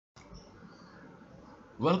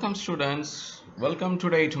Welcome students, welcome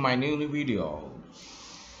today to my new video,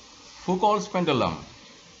 Foucalt'S Pendulum.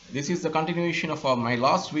 This is the continuation of my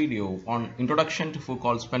last video on Introduction to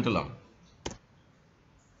Foucalt'S Pendulum.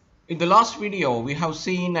 In the last video, we have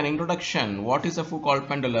seen an introduction, what is a Foucalt's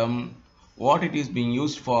pendulum, what it is being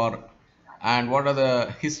used for, and what are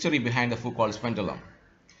the history behind the Foucalt's pendulum.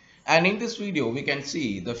 And in this video, we can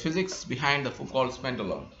see the physics behind the Foucalt's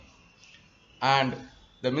pendulum. And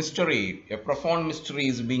the mystery, a profound mystery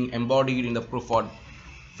is being embodied in the Foucalt's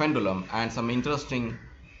pendulum and some interesting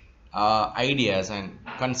ideas and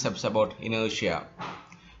concepts about inertia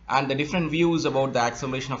and the different views about the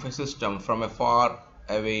acceleration of a system from a far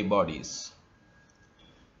away bodies.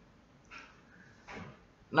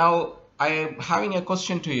 Now I am having a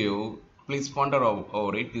question to you. Please ponder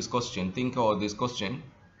over it, this question, think over this question.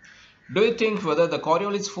 Do you think whether the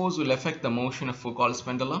Coriolis force will affect the motion of Foucalt's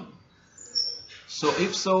pendulum? So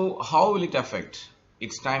if so, how will it affect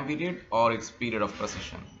its time period or its period of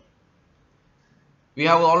precession? We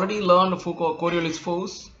have already learned Coriolis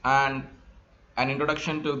force and an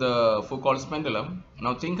introduction to the Foucalt's pendulum.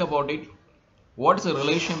 Now think about it. What is the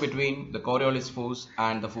relation between the Coriolis force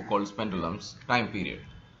and the Foucalt's pendulum's time period?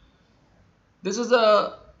 This is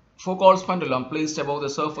the Foucalt's pendulum placed above the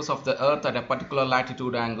surface of the earth at a particular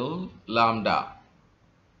latitude angle lambda.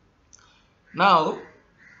 Now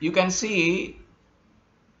you can see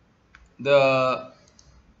the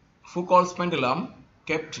Foucalt's pendulum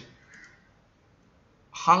kept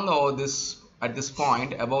hung over at this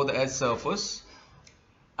point above the earth's surface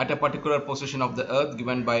at a particular position of the earth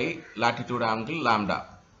given by latitude angle lambda.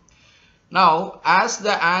 Now as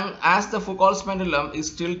the Foucalt's pendulum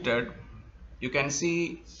is tilted, you can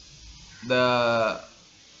see the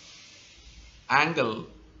angle,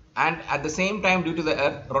 and at the same time, due to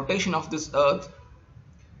the rotation of this earth,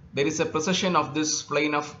 there is a precession of this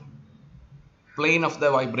plane of the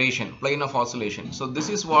vibration, plane of oscillation. So this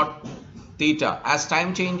is what theta, as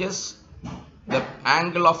time changes, the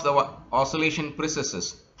angle of the oscillation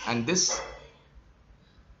precesses, and the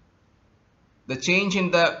change in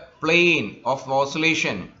the plane of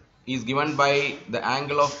oscillation is given by the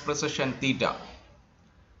angle of precession theta.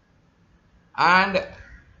 And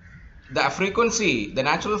the frequency, the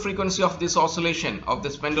natural frequency of this oscillation of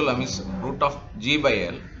this pendulum is root of G by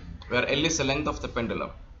L, where L is the length of the pendulum.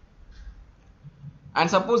 And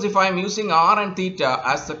suppose if I am using r and theta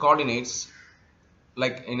as the coordinates,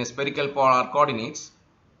 like in a spherical polar coordinates,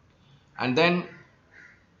 and then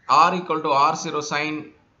r equal to r0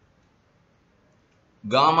 sine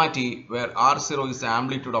gamma t, where r0 is the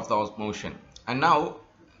amplitude of the motion. And now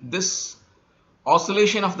this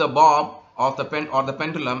oscillation of the bob of the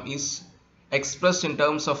pendulum is expressed in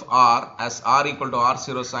terms of r as r equal to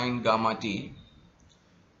r0 sine gamma t,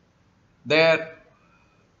 there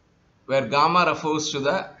where gamma refers to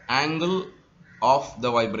the angle of the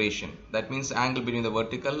vibration, that means angle between the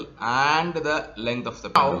vertical and the length of the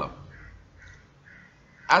pendulum.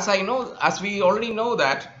 As we already know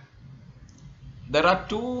that there are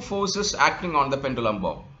two forces acting on the pendulum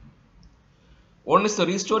bob. One is the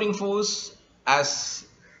restoring force, as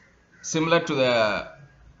similar to the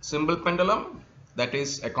simple pendulum, that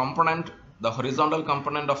is a component, the horizontal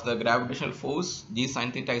component of the gravitational force G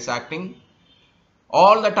sin theta is acting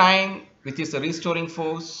all the time, which is the restoring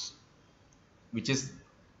force, which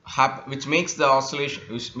makes the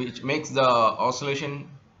oscillation,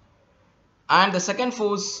 and the second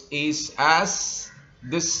force is, as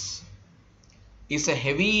this is a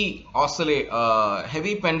heavy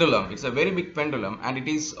pendulum, it's a very big pendulum, and it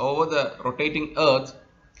is over the rotating earth,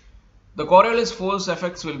 the Coriolis force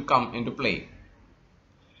effects will come into play.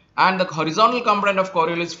 And the horizontal component of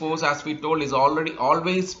Coriolis force, as we told, is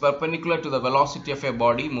always perpendicular to the velocity of a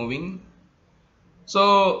body moving.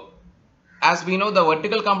 So as we know, the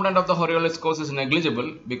vertical component of the Coriolis force is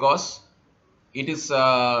negligible because it is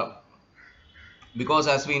because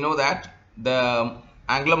as we know that the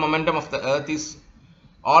angular momentum of the earth is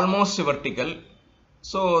almost vertical,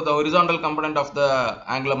 so the horizontal component of the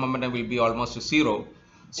angular momentum will be almost zero.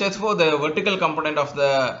 So therefore the vertical component of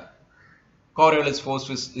the Coriolis force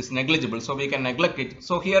is negligible, so we can neglect it.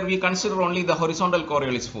 So here we consider only the horizontal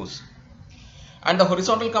Coriolis force, and the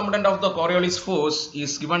horizontal component of the Coriolis force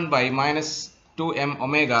is given by minus 2m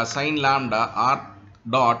omega sine lambda r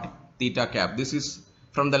dot theta cap. This is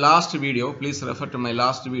from the last video. Please refer to my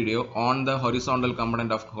last video on the horizontal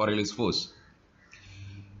component of Coriolis force.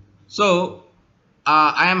 So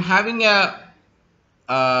I am having a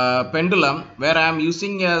pendulum where I am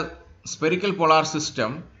using a spherical polar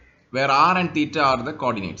system where r and theta are the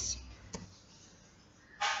coordinates.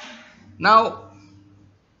 Now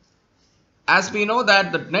as we know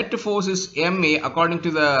that the net force is ma according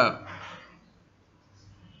to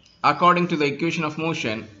the equation of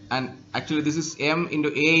motion, and actually this is m into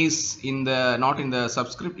a is in the not in the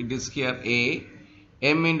subscript, it is here a,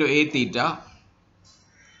 m into a theta.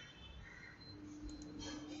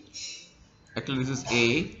 Actually this is a,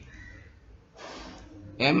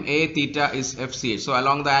 ma theta is fch. So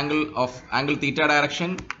along the angle theta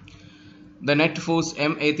direction, the net force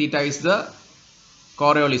ma theta is the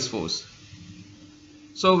Coriolis force.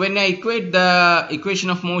 So when I equate the equation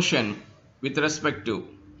of motion with respect to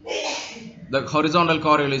the horizontal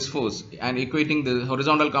Coriolis force and equating the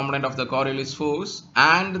horizontal component of the Coriolis force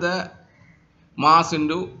and the mass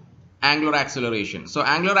into angular acceleration. So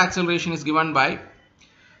angular acceleration is given by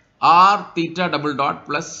r theta double dot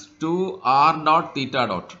plus 2 r dot theta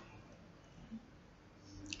dot.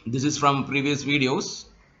 This is from previous videos.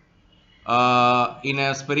 In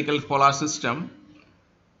a spherical polar system,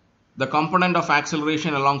 the component of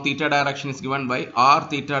acceleration along theta direction is given by r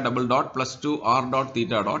theta double dot plus 2 r dot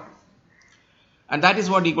theta dot, and that is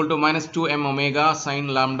what equal to minus 2 m omega sine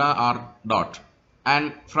lambda r dot.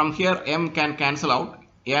 And from here m can cancel out,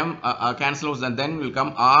 and then will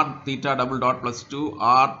come r theta double dot plus 2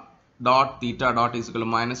 r dot theta dot is equal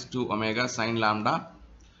to minus 2 omega sine lambda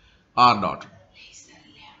r dot.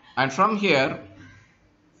 And from here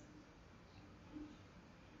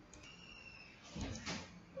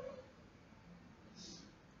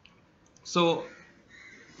so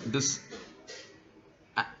this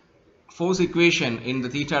force equation in the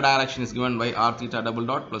theta direction is given by r theta double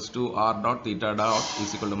dot plus 2 r dot theta dot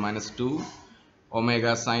is equal to minus 2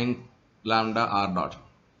 omega sine lambda r dot.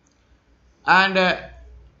 And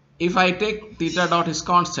if I take theta dot is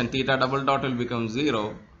constant, theta double dot will become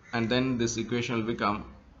 0, and then this equation will become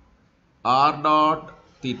r dot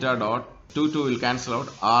theta dot, 2 will cancel out,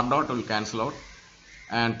 r dot will cancel out,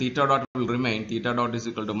 and theta dot will remain. Theta dot is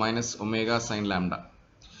equal to minus omega sine lambda.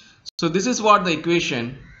 So this is what the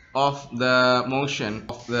equation of the motion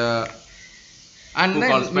of the and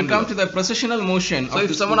then we come to the precessional motion. So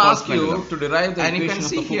if someone asks you to derive the equation of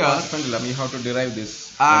the Foucalt'S pendulum, you have to derive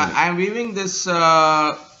this. I am weaving this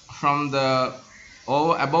from the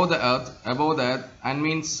above the earth, and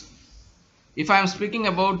means if I am speaking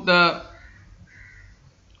about the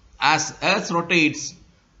as earth rotates,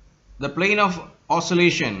 the plane of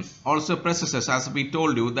oscillation also precesses, as we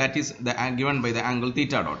told you, that is given by the angle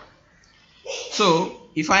theta dot. So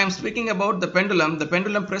if I am speaking about the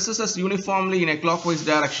pendulum precesses uniformly in a clockwise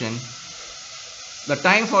direction. The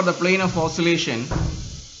time for the plane of oscillation,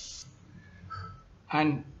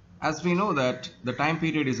 and as we know that the time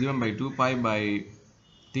period is given by 2 pi by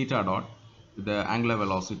theta dot, the angular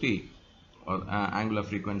velocity or angular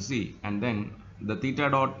frequency, and then the theta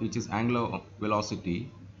dot, which is angular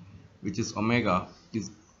velocity, which is omega,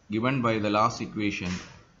 is given by the last equation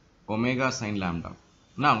omega sine lambda.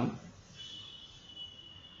 Now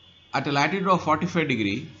at a latitude of 45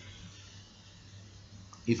 degree,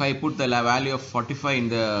 if I put the value of 45 in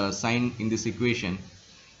the sign in this equation,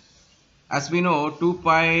 as we know 2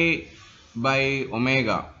 pi by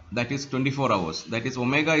omega, that is 24 hours, that is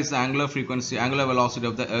omega is the angular frequency, angular velocity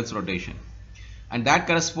of the earth's rotation, and that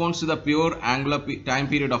corresponds to the pure angular time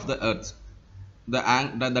period of the earth.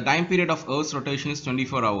 The time period of earth's rotation is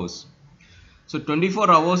 24 hours. So 24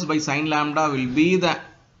 hours by sine lambda will be the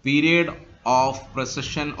period of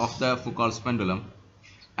precession of the Foucalt'S pendulum.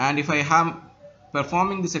 And if I am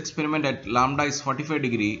performing this experiment at lambda is 45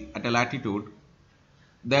 degree at a latitude,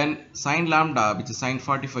 then sine lambda, which is sine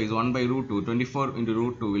 45, is 1 by root 2. 24 into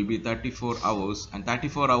root 2 will be 34 hours, and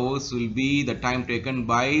 34 hours will be the time taken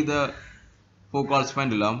by the Foucalt'S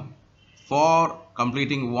pendulum for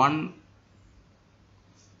completing one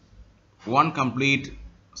complete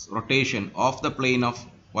rotation of the plane of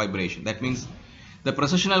vibration. That means the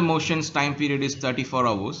precessional motion's time period is 34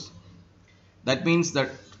 hours. That means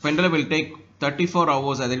that pendulum will take 34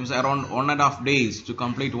 hours, that is around 1.5 days, to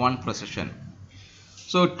complete one precession.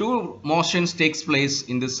 So two motions takes place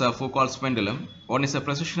in this Foucalt'S pendulum. One is a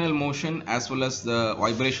precessional motion as well as the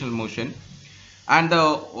vibrational motion, and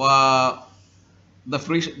the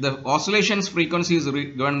oscillation's frequency is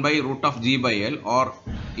given by root of g by L, or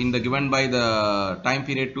in the given by the time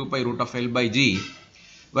period 2 pi root of L by g,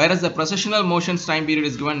 whereas the precessional motion's time period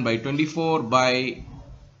is given by 24 by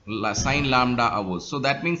sine lambda hours. So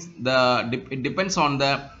that means it depends on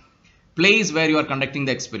the place where you are conducting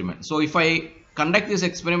the experiment. So if I conduct this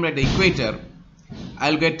experiment at the equator,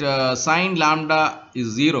 I'll get sine lambda is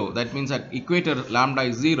 0. That means at equator lambda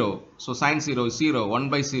is 0. So sine 0 is 0. 1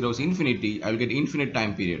 by 0 is infinity. I will get infinite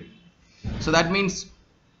time period. So that means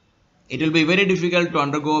it will be very difficult to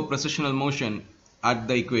undergo precessional motion at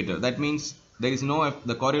the equator. That means there is no,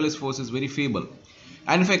 the Coriolis force is very feeble.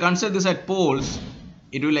 And if I consider this at poles,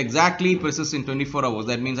 it will exactly persist in 24 hours.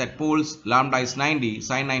 That means at poles lambda is 90,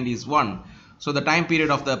 sine 90 is 1. So the time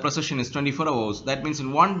period of the precession is 24 hours. That means in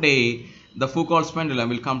one day the Foucalt'S pendulum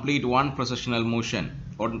will complete one precessional motion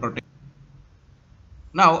or rotation.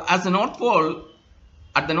 Now as the North Pole,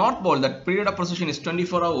 at the North Pole, that period of precession is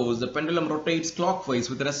 24 hours. The pendulum rotates clockwise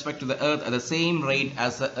with respect to the Earth at the same rate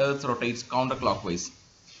as the Earth rotates counterclockwise.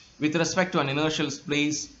 With respect to an inertial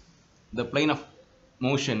place, the plane of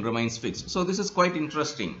motion remains fixed. So this is quite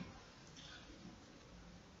interesting.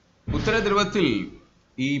 ഉത്തര ധ്രുവത്തിൽ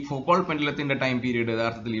ഈ Foucault പെൻഡുലത്തിന്റെ time period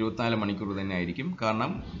യഥാർത്ഥത്തിൽ 24 മണിക്കൂർ തന്നെയായിരിക്കും.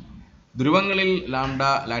 കാരണം ധ്രുവങ്ങളിൽ lambda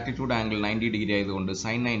latitude angle 90 degree ആയതുകൊണ്ട്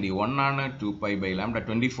sign 90 1 ആണ്. 2π by lambda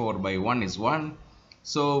 24/1 is 1.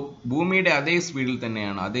 So ഭൂമിയുടെ അതേ സ്പീഡിൽ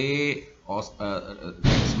തന്നെയാണ്, അതേ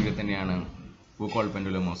സ്പീഡിൽ തന്നെയാണ് ഫൂക്കോൾട്ട്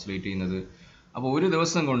പെൻഡുലം ഓസിലേറ്റ് ചെയ്യുന്നത്. അപ്പോൾ ഒരു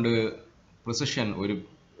ദിവസം കൊണ്ട് പ്രിസിഷൻ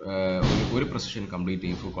ഒരു പ്രിസിഷൻ കംപ്ലീറ്റ്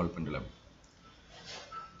ചെയ്യും ഫൂക്കോൾട്ട് പെൻഡുലം.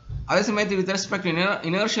 അതേസമയത്ത് with respect to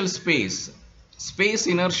inertial space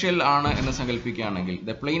inertial ആണ് എന്ന് സങ്കല്പിക്കുകയാണെങ്കിൽ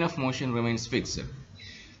the plain of motion remains fixed.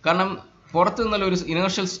 കാരണം പുറത്തു നിന്നുള്ള ഒരു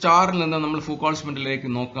ഇനേർഷ്യൽ സ്റ്റാറിൽ നിന്ന് നമ്മൾ ഫൂക്കോൾട്ട്സ് പെൻഡുലത്തിലേക്ക്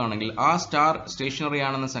നോക്കുകയാണെങ്കിൽ ആ സ്റ്റാർ സ്റ്റേഷനറി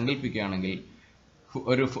ആണെന്ന് സങ്കല്പിക്കുകയാണെങ്കിൽ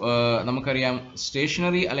ഒരു നമുക്കറിയാം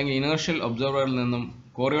സ്റ്റേഷനറി അല്ലെങ്കിൽ ഇനേർഷ്യൽ ഒബ്സർവറിൽ നിന്നും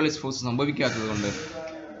കോറിയോളിസ് ഫോഴ്സ് സംഭവിക്കാത്തത് കൊണ്ട്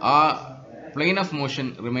ആ plain of motion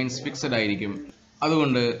remains fixed ആയിരിക്കും.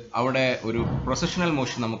 അതുകൊണ്ട് അവിടെ ഒരു പ്രൊസഷണൽ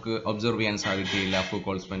മോഷൻ നമുക്ക് ഒബ്സർവ് ചെയ്യാൻ സാധിക്കുകയില്ല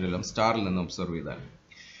ഫൂക്കോൾട്ട്സ് പെൻഡുലം സ്റ്റാറിൽ നിന്ന് ഒബ്സർവ് ചെയ്താൽ.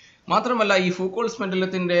 മാത്രമല്ല ഈ ഫൂക്കോൾട്ട്സ്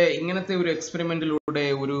പെൻഡുലത്തിന്റെ ഇങ്ങനത്തെ ഒരു എക്സ്പെരിമെന്റിലൂടെ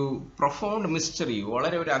ഒരു പ്രൊഫൗണ്ട് മിസ്റ്ററി,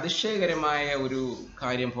 വളരെ ഒരു അതിശയകരമായ ഒരു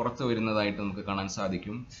കാര്യം പുറത്തു വരുന്നതായിട്ട് നമുക്ക് കാണാൻ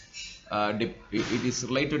സാധിക്കും. It is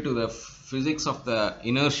related to the physics of the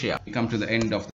inertia. We come to the end of